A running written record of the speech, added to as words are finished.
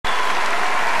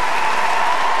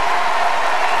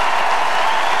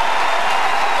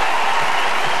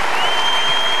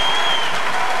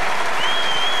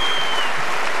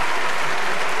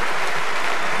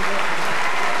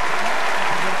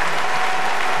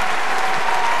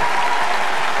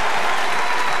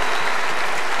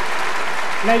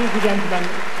Ladies and gentlemen,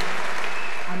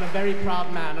 I'm a very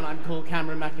proud man and I'm called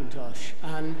Cameron Mackintosh.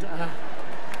 And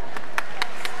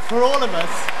for all of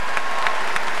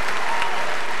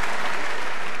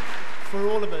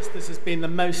us, this has been the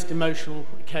most emotional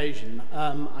occasion,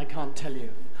 I can't tell you.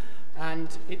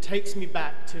 And it takes me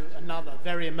back to another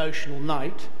very emotional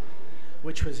night,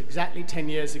 which was exactly 10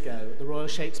 years ago at the Royal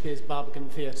Shakespeare's Barbican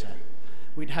Theatre.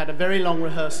 We'd had a very long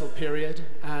rehearsal period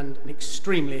and an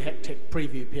extremely hectic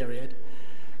preview period.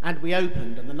 And we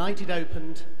opened, and the night it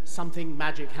opened, something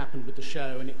magic happened with the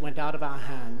show, and it went out of our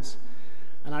hands.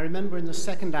 And I remember in the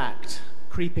second act,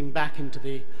 creeping back into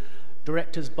the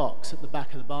director's box at the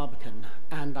back of the Barbican,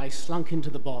 and I slunk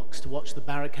into the box to watch the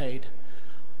barricade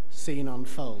scene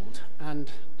unfold.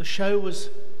 And the show was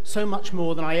so much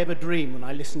more than I ever dreamed when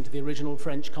I listened to the original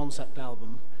French concept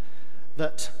album,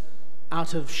 that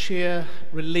out of sheer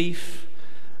relief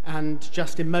and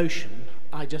just emotion,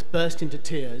 I just burst into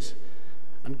tears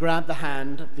and grabbed the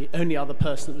hand of the only other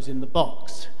person that was in the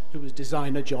box, who was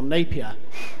designer John Napier.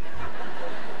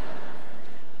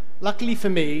 Luckily for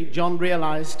me, John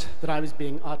realized that I was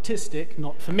being artistic,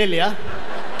 not familiar.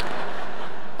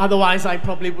 Otherwise, I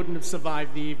probably wouldn't have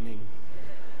survived the evening.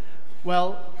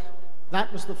 Well,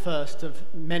 that was the first of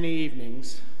many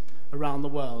evenings around the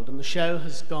world, and the show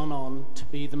has gone on to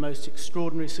be the most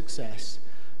extraordinary success,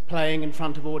 playing in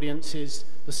front of audiences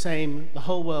the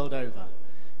whole world over.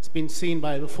 It's been seen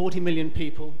by over 40 million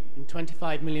people in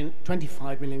 25 million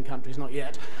countries, not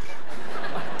yet.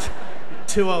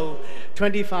 Too old.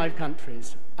 25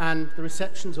 countries, and the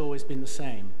reception's always been the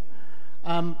same.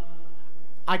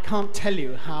 I can't tell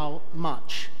you how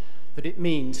much that it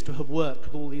means to have worked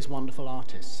with all these wonderful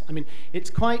artists. I mean,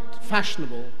 it's quite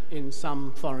fashionable in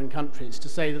some foreign countries to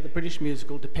say that the British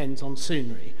musical depends on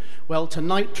scenery. Well,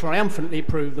 tonight triumphantly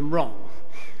proved them wrong.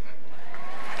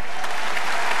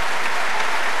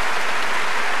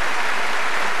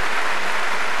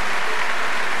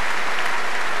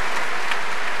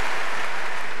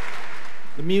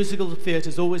 The musical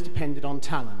theatre's always depended on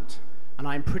talent, and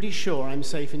I'm pretty sure I'm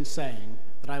safe in saying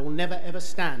that I will never ever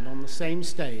stand on the same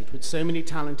stage with so many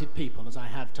talented people as I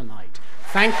have tonight.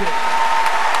 Thank you.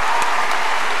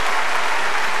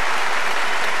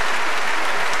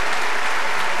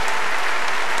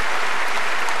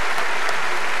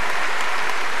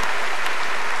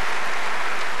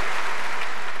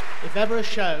 If ever a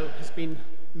show has been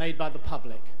made by the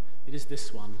public, it is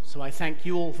this one. So I thank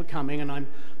you all for coming, and I'm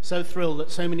so thrilled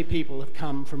that so many people have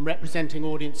come from representing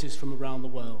audiences from around the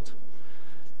world.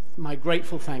 My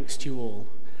grateful thanks to you all.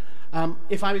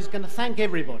 If I was going to thank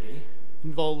everybody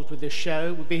involved with this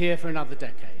show, we'd be here for another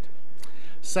decade.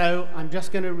 So I'm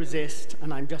just going to resist,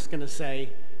 and I'm just going to say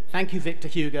thank you, Victor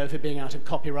Hugo, for being out of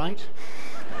copyright.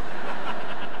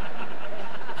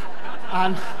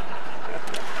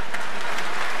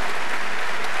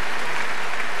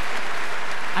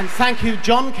 And thank you,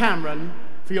 John Cameron,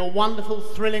 for your wonderful,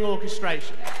 thrilling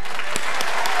orchestration.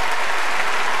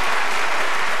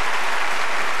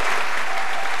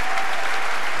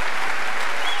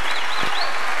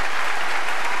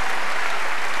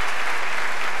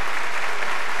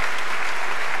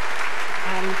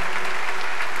 And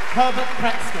Herbert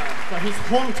Kretzmer for his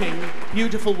haunting,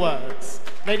 beautiful words.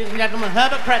 Ladies and gentlemen,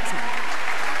 Herbert Kretzmer.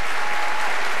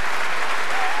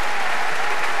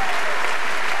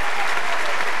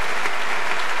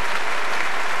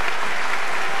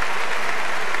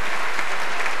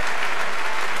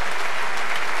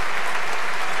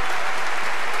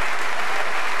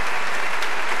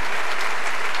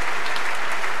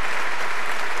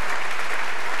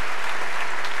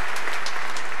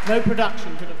 No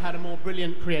production could have had a more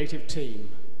brilliant creative team.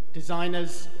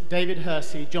 Designers David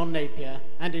Hersey, John Napier,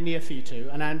 Andy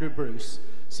Neofitu, and Andrew Bruce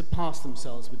surpassed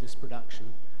themselves with this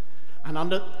production. And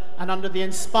under the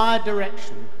inspired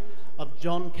direction of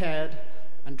John Caird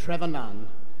and Trevor Nunn,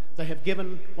 they have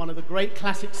given one of the great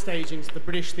classic stagings of the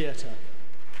British theatre.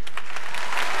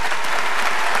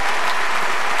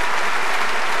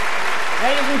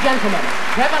 Ladies and gentlemen,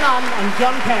 Trevor Nunn and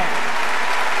John Caird.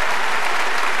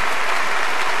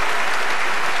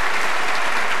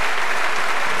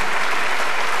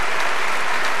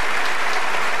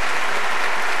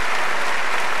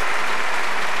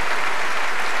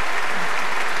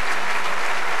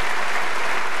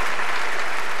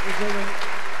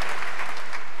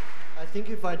 I think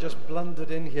if I just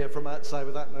blundered in here from outside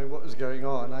without knowing what was going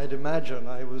on, I'd imagine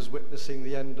I was witnessing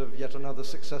the end of yet another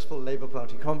successful Labour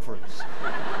Party conference.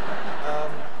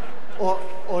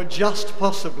 Or just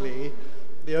possibly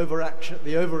the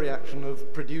overreaction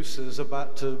of producers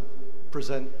about to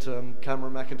present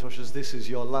Cameron Mackintosh's This Is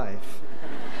Your Life.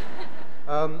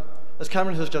 As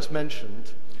Cameron has just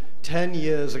mentioned, 10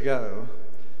 years ago,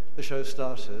 the show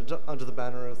started under the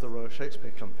banner of the Royal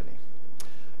Shakespeare Company.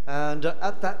 And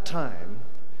at that time,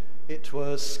 it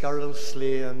was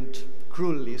scurrilously and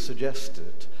cruelly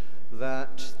suggested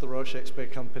that the Royal Shakespeare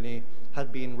Company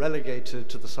had been relegated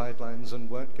to the sidelines and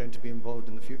weren't going to be involved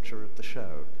in the future of the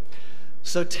show.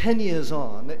 So 10 years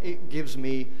on, it gives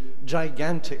me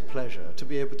gigantic pleasure to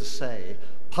be able to say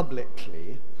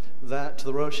publicly that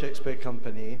the Royal Shakespeare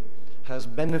Company has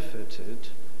benefited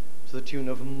to the tune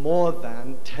of more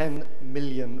than £10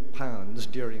 million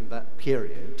during that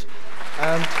period.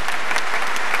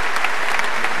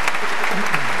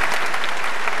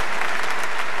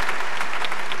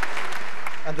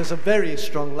 And there's a very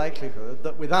strong likelihood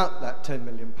that without that £10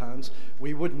 million,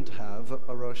 we wouldn't have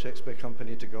a Royal Shakespeare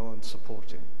Company to go on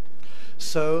supporting.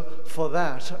 So for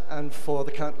that and for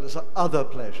the countless other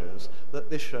pleasures that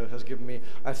this show has given me,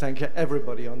 I thank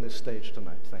everybody on this stage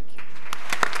tonight. Thank you.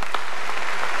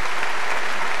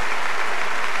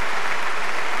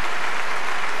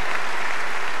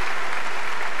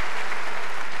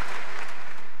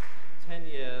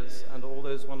 And all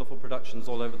those wonderful productions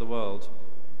all over the world.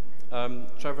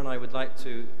 Trevor and I would like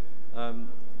to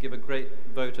give a great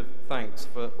vote of thanks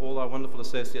for all our wonderful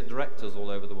associate directors all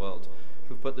over the world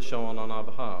who've put the show on our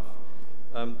behalf,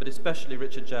 but especially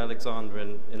Richard J. Alexander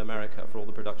in America for all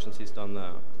the productions he's done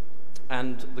there,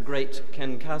 and the great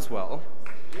Ken Caswell.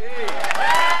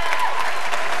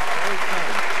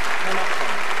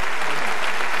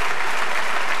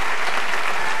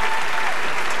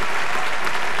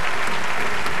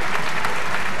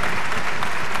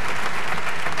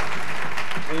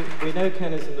 We know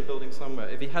Ken is in the building somewhere.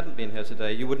 If he hadn't been here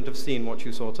today, you wouldn't have seen what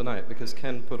you saw tonight, because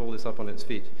Ken put all this up on its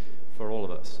feet for all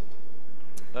of us.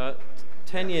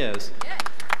 10 years. Yeah.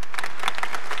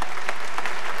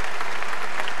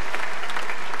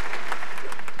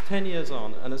 10 years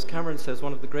on, and as Cameron says,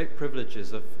 one of the great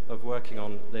privileges of working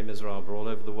on Les Miserables all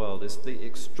over the world is the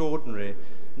extraordinary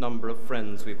number of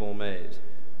friends we've all made.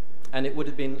 And it would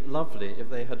have been lovely if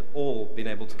they had all been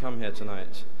able to come here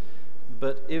tonight.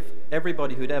 But if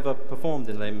everybody who'd ever performed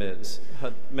in Les Mis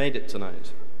had made it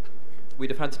tonight,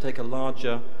 we'd have had to take a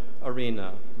larger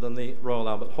arena than the Royal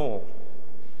Albert Hall.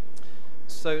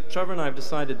 So Trevor and I have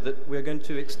decided that we're going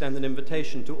to extend an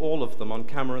invitation to all of them on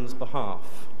Cameron's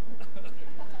behalf.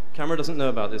 Cameron doesn't know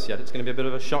about this yet. It's going to be a bit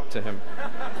of a shock to him.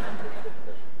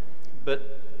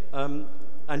 But, and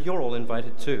you're all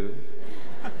invited too.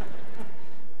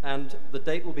 And the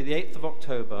date will be the 8th of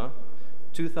October,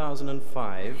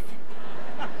 2005.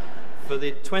 For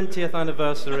the 20th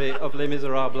anniversary of Les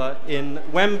Miserables in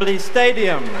Wembley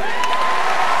Stadium.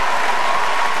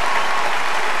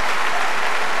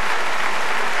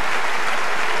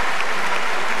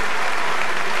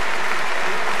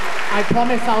 I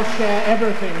promise I'll share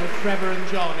everything with Trevor and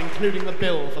John, including the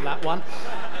bill for that one.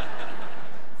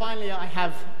 Finally, I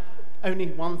have only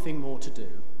one thing more to do.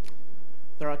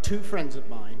 There are two friends of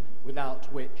mine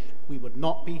without which we would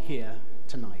not be here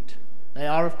tonight. They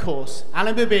are, of course,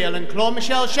 Alain Boublil and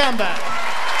Caube-Michel Schonberg.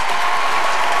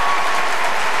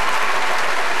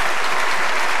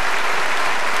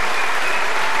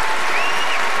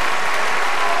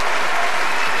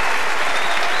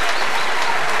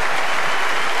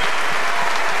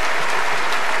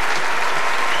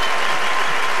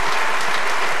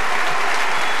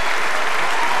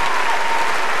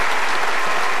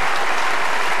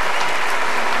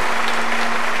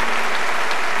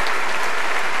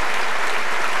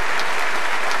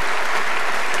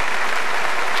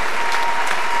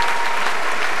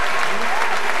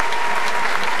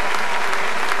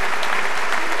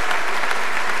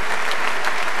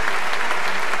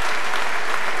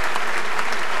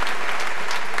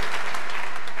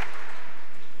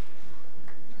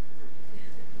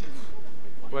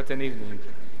 What an evening.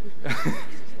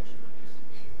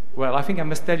 Well, I think I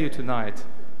must tell you tonight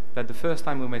that the first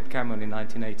time we met Cameron in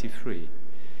 1983,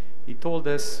 he told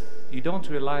us, "You don't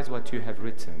realize what you have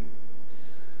written,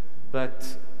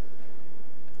 but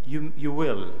you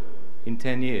will in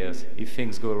 10 years if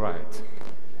things go right."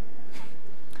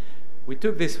 We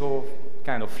took this for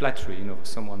kind of flattery, you know,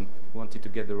 someone wanted to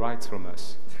get the rights from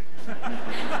us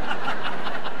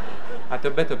at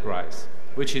a better price,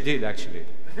 which he did actually.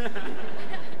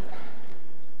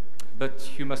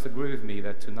 But you must agree with me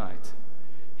that tonight,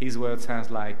 his word sounds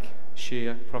like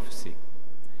sheer prophecy.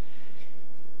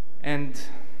 And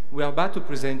we are about to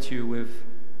present you with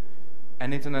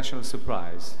an international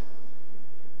surprise.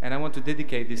 And I want to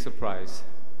dedicate this surprise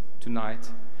tonight,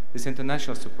 this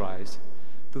international surprise,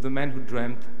 to the man who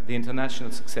dreamt the international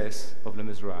success of Les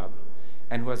Miserables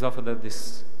and who has offered us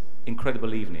this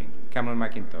incredible evening, Cameron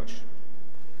Mackintosh.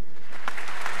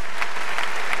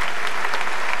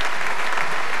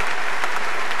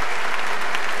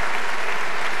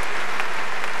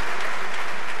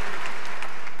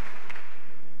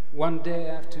 one day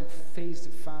I have to face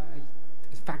the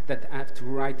fact that I have to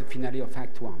write the finale of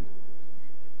Act 1.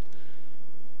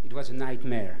 It was a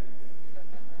nightmare.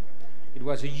 It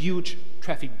was a huge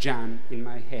traffic jam in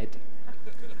my head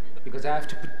because I have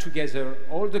to put together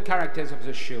all the characters of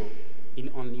the show in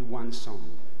only one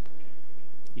song.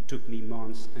 It took me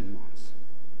months and months.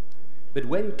 But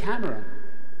when Cameron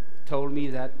told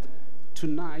me that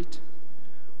tonight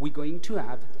we're going to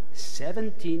have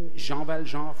 17 Jean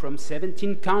Valjean from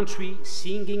 17 countries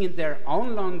singing in their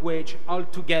own language all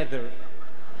together,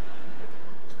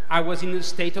 I was in a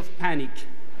state of panic.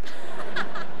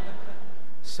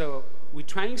 So we're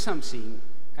trying something,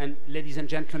 and ladies and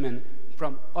gentlemen,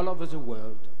 from all over the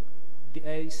world,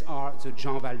 these are the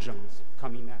Jean Valjeans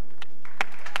coming out.